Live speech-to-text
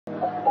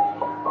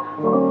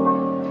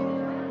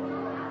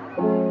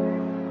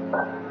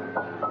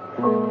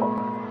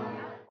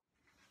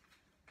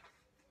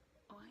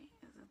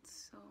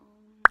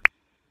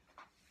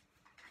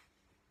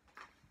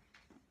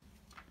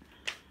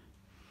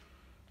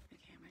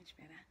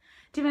much better.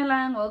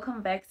 Dumelang,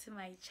 welcome back to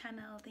my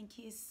channel. Thank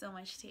you so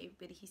much to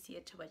everybody who's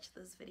here to watch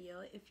this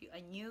video. If you are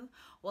new,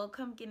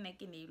 welcome.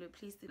 Neilwe.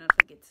 Please do not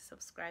forget to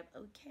subscribe.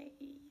 Okay,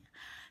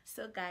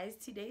 so guys,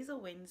 today's a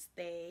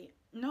Wednesday.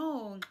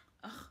 No,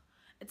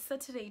 it's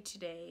Saturday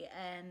today,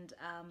 and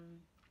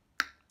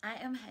I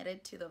am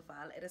headed to the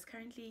Val. It is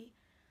currently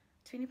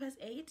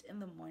 8:20 in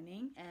the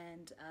morning,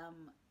 and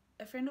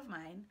a friend of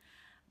mine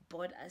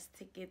bought us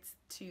tickets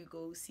to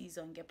go see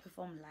Zonke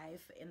perform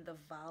live in the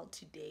Val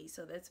today,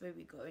 so that's where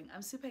we're going.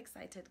 I'm super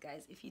excited,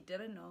 guys. If you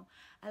didn't know,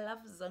 I love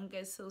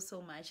Zonke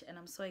so much, and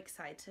I'm so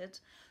excited.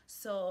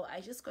 So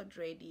I just got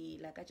ready.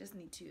 Like,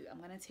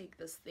 I'm gonna take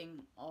this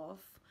thing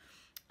off,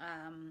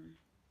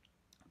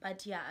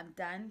 but yeah, I'm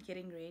done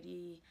getting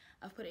ready.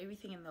 I've put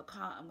everything in the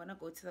car. I'm gonna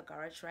go to the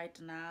garage right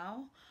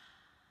now.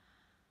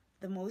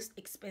 The most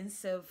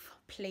expensive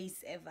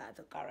place ever,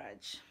 the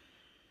garage.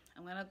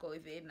 I'm gonna go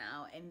there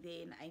now, and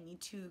then I need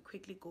to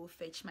quickly go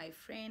fetch my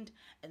friend,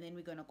 and then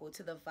we're gonna go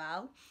to the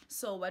Val.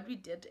 So what we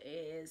did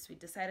is we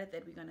decided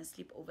that we're gonna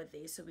sleep over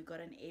there, so we got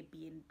an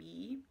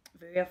Airbnb,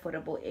 very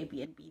affordable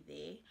Airbnb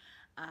there.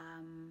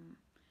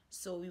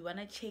 So we want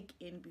to check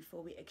in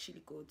before we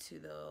actually go to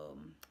the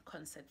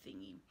concert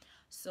thingy.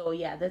 So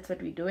yeah, that's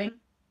what we're doing.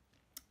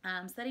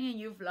 I'm starting a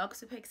new vlog,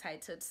 super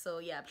excited. So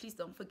yeah, please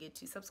don't forget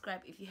to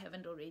subscribe if you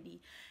haven't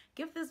already.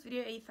 Give this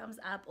video a thumbs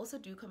up. Also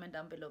do comment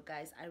down below,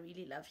 guys. I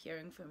really love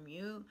hearing from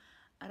you.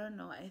 I don't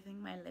know, I think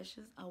my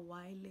lashes are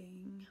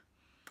whiling,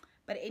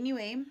 but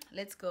anyway,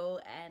 let's go,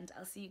 and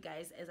I'll see you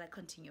guys as I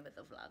continue with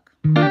the vlog.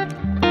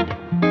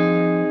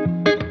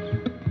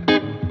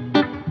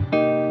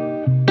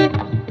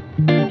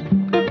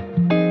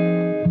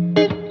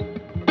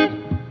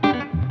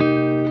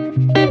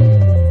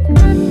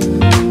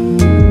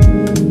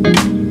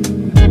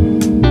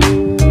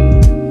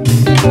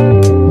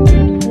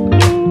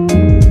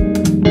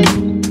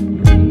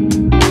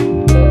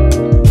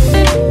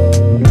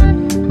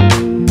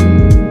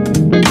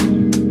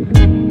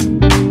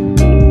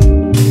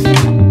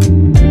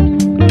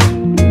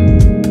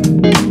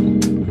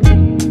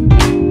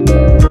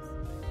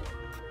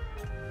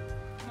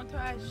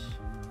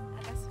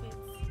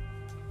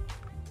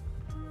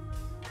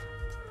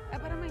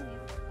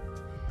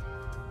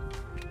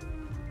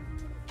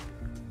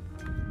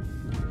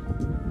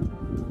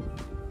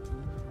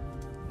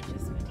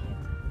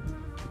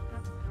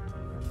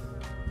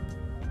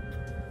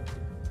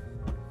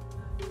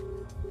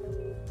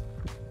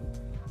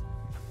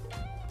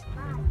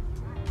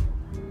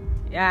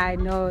 Yeah, I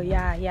know.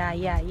 Yeah.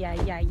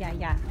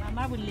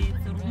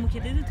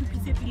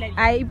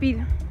 I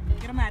be.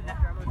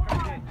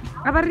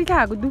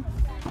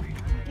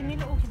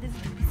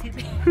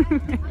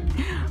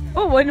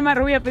 Oh, one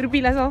maroya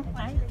perpila so.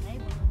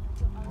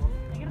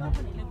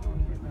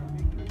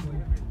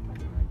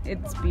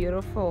 It's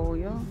beautiful,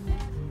 yo.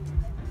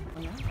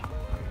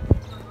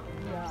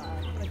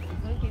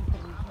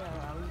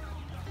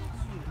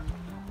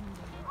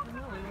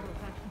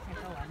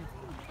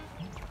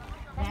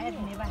 That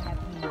never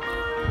happened.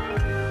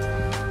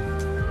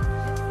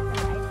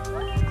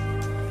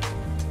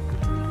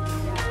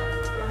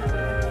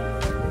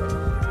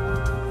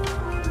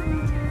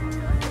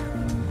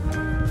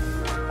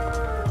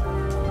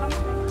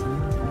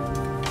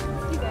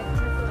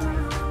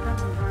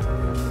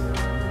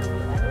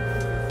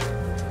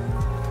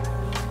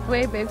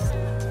 Wait, babes.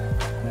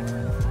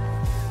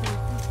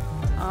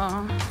 I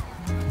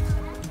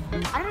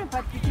don't know,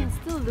 but we can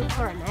still look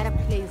for another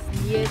place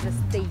near the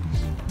stage.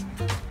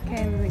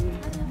 Can we?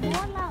 I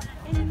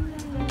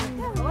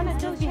want to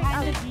just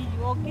behind the DJ,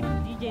 walking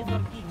DJs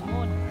working.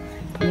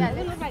 Yeah,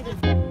 they look like this.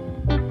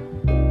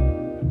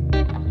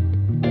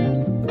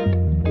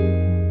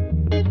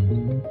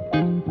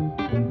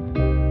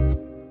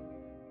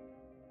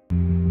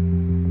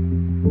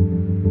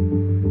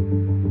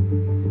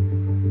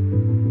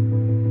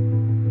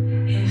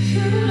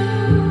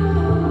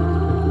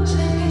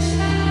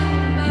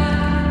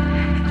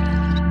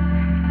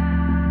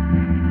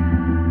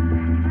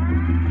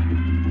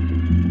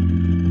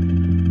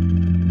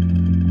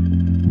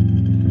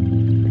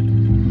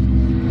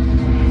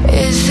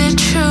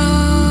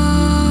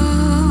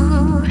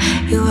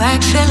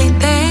 Actually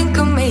think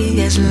of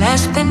me as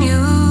less than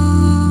you.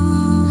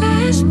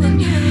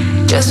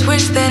 Just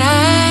wish that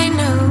I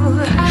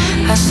knew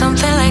how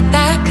something like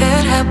that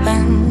could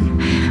happen.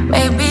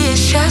 Maybe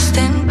it's just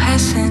in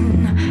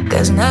passing,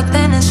 'cause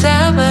nothing is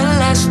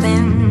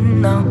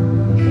everlasting, no.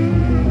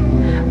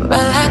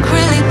 But like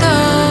really though,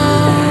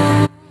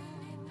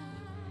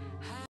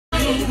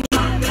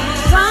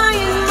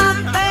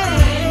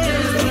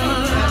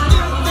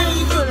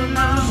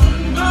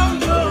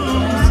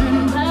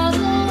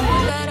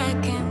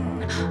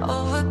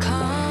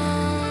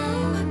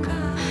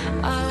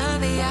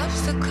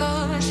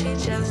 she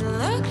just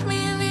looked me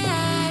in the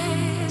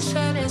eye,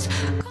 said it's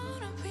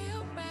gonna be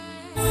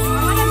alright.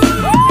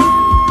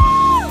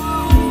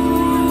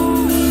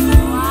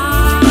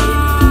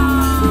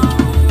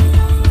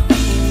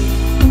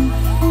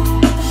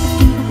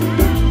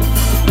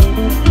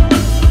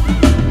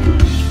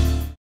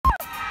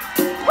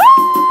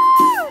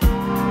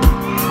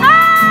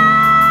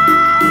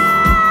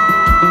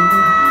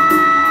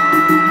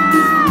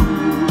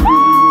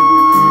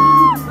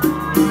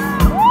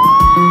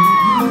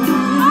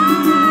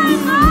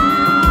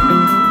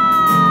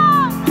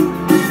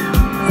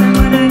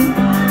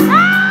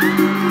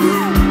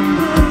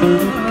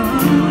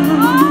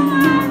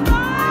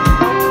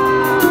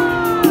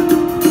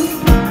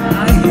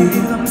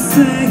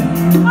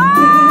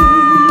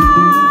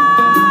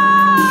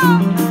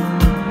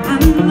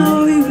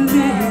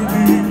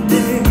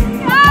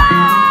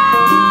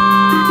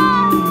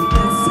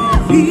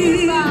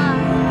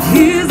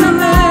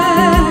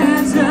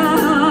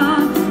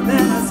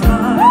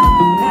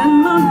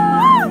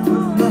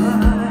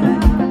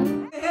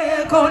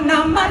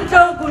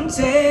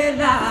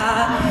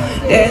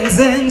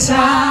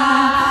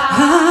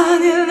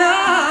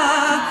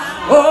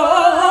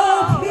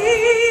 Oh,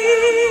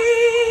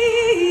 please,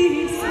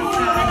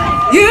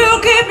 you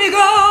keep me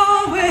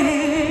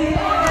going.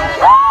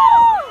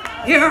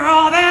 You're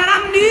all that I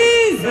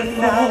need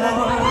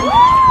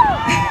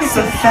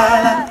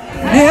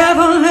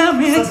never let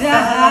me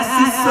die.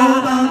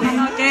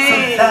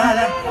 Okay.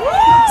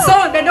 So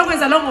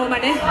bendokwenza lo ngoma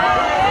ne.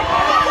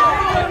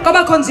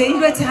 Ngoba konje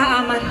into ethi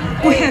ha man,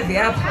 ku heavy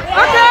up.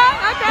 Okay.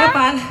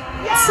 Yabhala.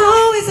 So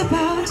it's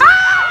about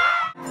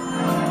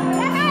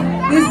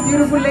these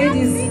beautiful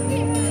ladies.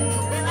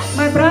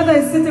 My brother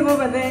is sitting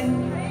over there.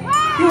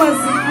 He was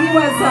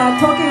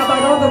talking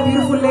about all the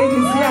beautiful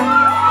ladies here.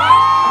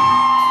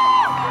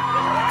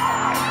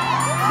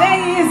 There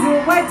he is,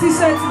 white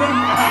t-shirts there.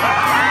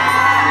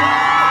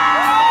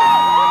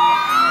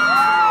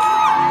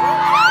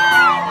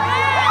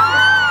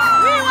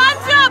 We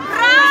want your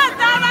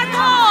brother,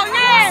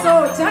 yeah. So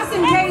just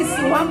in case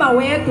Wamba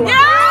wetu.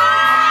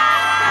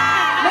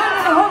 No,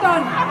 hold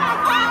on.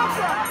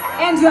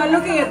 And you are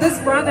looking at this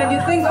brother and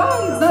you think,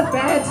 oh, he's not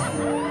bad.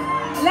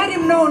 Let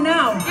him know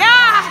now. Yeah.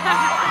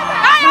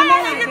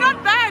 You're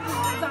not bad.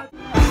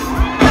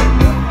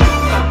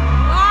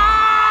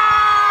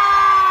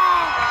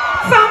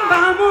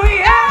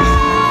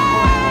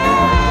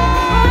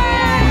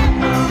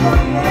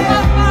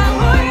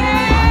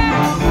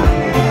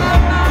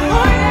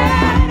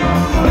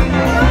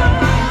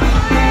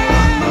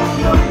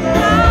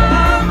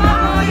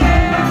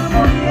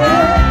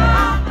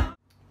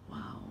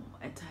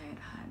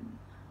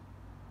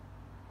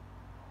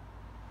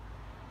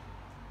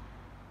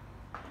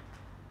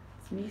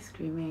 Me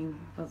screaming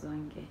for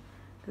Zonke.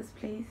 This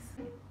place,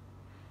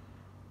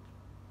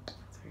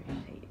 it's very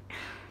shady.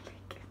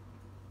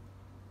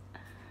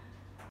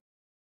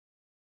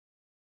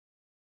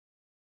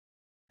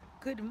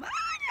 Good morning.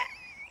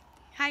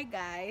 Hi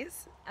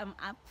guys, I'm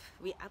up.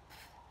 We up.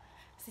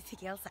 City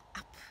girls are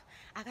up.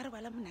 I got a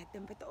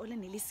but all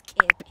nearly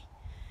scared.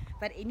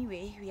 But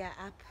anyway, we are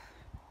up.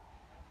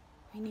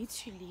 We need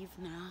to leave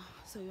now,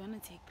 so we want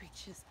to take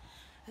pictures.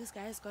 This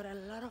guy's got a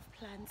lot of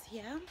plants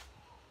here,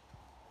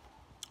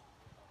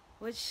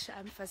 which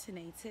I'm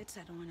fascinated.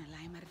 I don't want to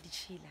lie,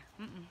 Mardichila.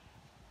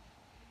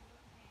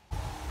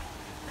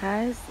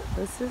 Guys,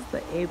 this is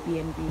the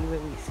Airbnb where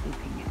we're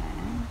sleeping at.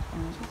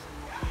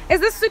 Is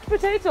this sweet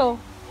potato?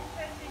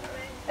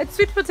 It's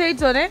sweet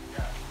potato, eh?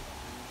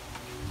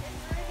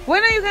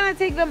 When are you gonna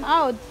take them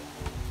out?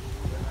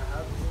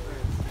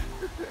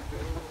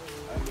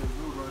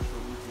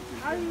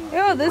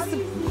 Yo, this.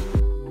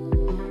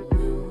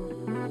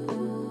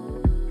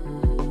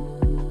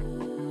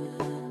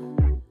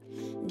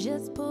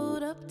 Just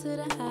pulled up to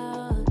the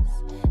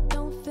house,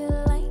 don't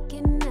feel like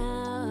getting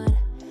out.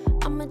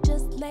 I'ma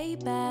just lay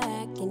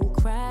back and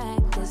crack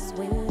this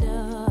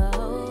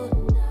window.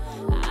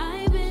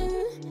 I've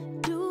been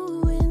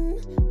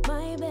doing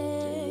my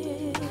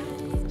best,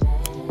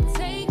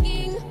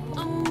 taking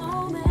a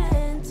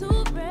moment to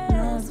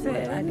rest. Give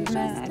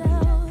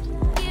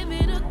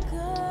it a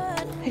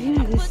good. I didn't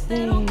know this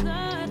thing.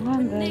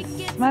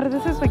 Mara,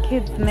 this is for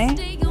kids, ne?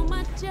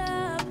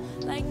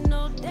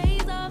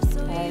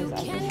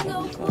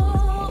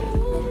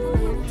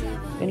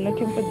 Been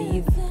looking for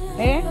these.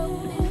 Eh?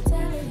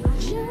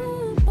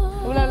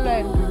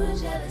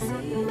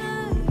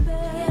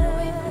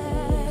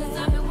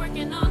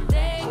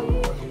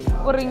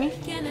 Ringy.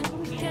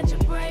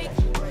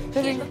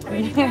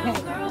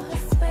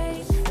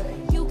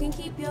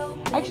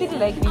 I actually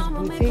like these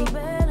boots.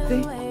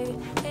 See?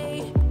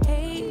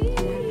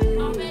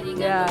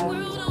 Yeah.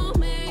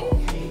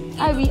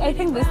 I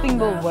think this thing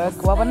will work.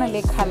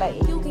 Color.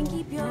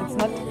 It's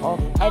not off,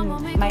 and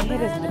my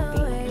hair is not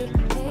big.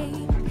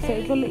 So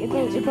it will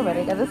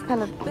work. This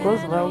color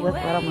goes well with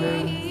what I'm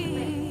wearing.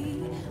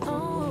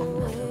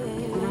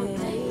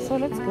 So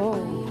let's go.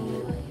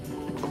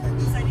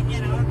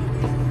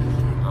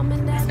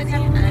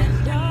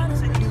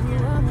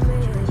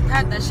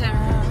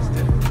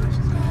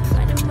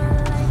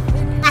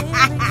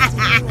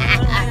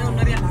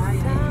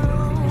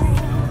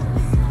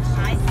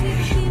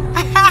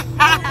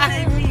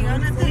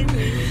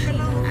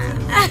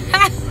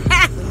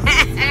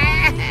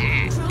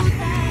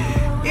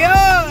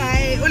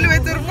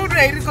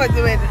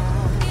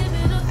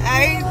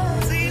 I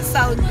see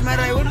sound, but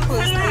I won't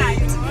post it.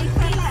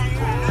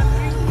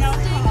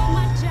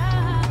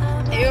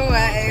 You are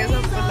a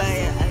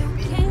flyer.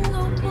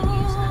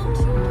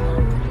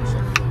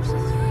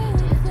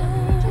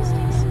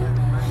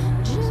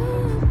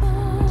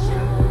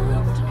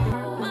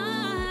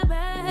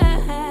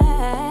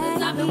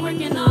 I've been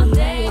working all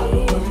day.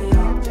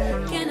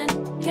 Can I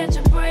catch a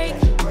break?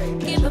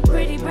 Give a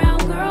pretty brown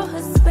girl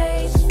her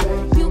space.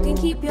 You can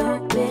keep your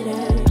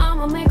bitter.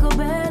 I'ma make a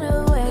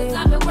better way.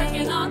 I've been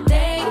working all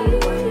day.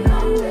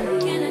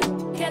 Can I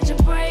catch a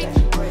break?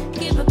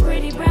 Give a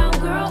pretty brown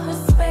girl her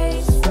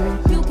space.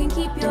 You can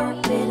keep your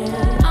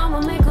bitter. I'ma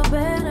make a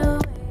better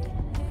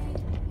way.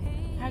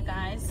 Hi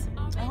guys,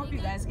 I hope you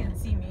guys can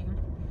see me.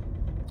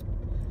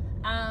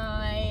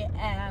 I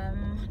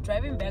am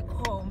driving back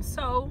home,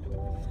 so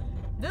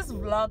this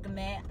vlog,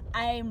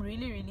 I'm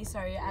really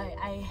sorry.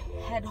 I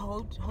had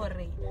hoped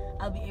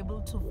I'll be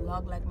able to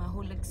vlog like my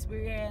whole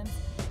experience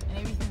and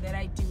everything that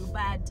I do,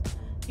 but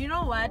you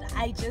know what,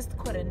 I just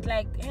couldn't.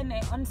 Like, and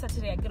on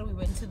Saturday we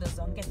went to the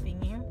Zonke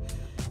thingy,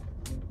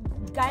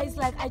 guys.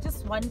 Like, I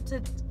just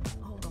wanted,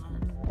 hold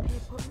on,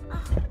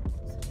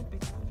 such a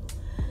big bundle.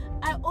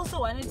 I also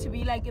wanted to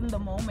be like in the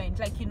moment,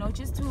 like, you know,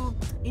 just to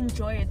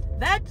enjoy it.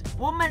 That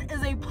woman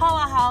is a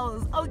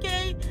powerhouse,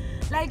 okay?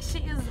 Like, she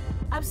is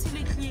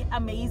absolutely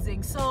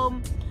amazing. So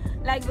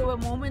like, there were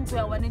moments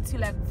where I wanted to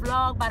like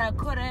vlog, but I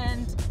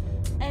couldn't.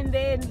 And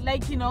then,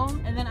 like, you know,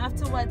 and then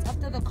afterwards,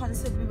 after the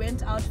concert, we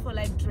went out for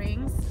like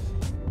drinks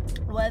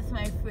with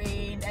my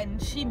friend,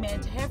 and she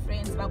met her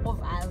friends Pont de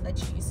Val that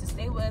she used to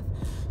stay with.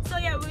 So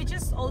yeah, we were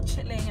just all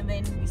chilling, and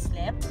then we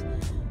slept.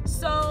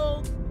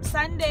 So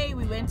Sunday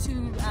we went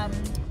to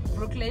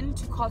Brooklyn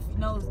to coffee.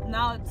 No,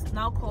 now it's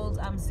now called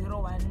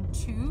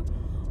 012.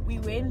 We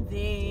went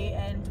there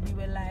and we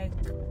were like,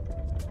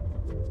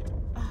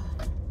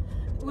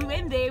 we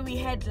went there, we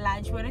had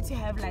lunch. We wanted to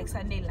have like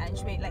Sunday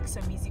lunch, we ate like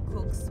some easy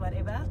cooks,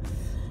 whatever.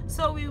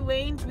 So we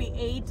went, we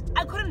ate.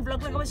 I couldn't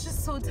vlog, like I was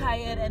just so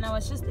tired, and I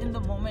was just in the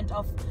moment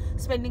of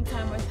spending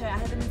time with her. I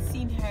hadn't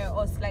seen her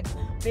or like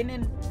been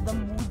in the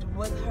mood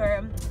with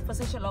her for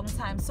such a long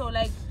time. So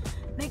like,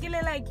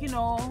 like, you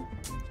know,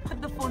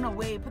 put the phone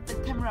away, put the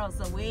cameras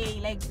away,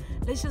 like,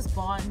 let's just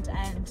bond.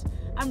 And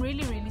I'm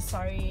really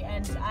sorry,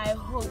 and I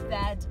hope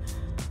that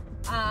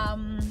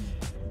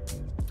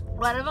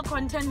whatever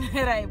content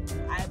that I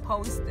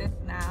posted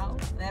now,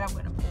 that I'm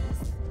gonna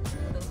post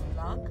this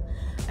vlog,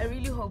 I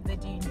really hope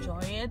that you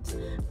enjoy it.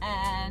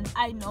 And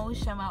I know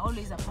Shama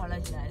always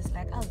apologize,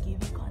 like, I'll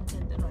give you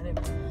content and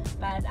whatever,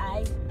 but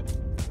I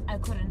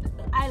couldn't.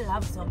 I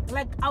love Zonke.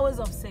 Like, I was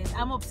obsessed.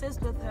 I'm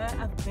obsessed with her.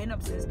 I've been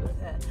obsessed with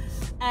her.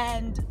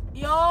 And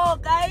yo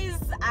guys,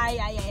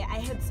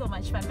 I had so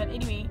much fun. But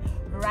anyway,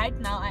 right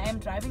now I am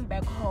driving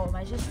back home.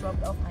 I just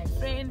dropped off my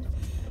friend.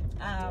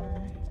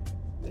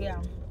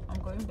 Yeah,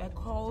 I'm going back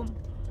home.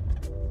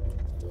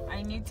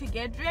 I need to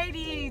get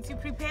ready to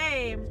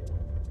prepare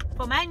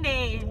for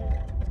Monday.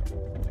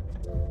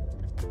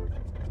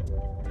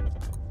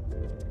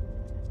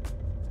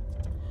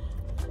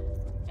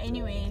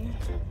 Anyway,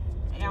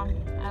 yeah,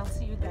 I'll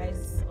see you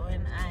guys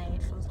when I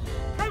close.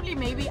 Probably,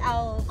 maybe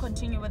I'll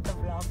continue with the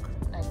vlog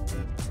like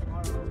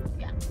tomorrow.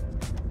 Yeah.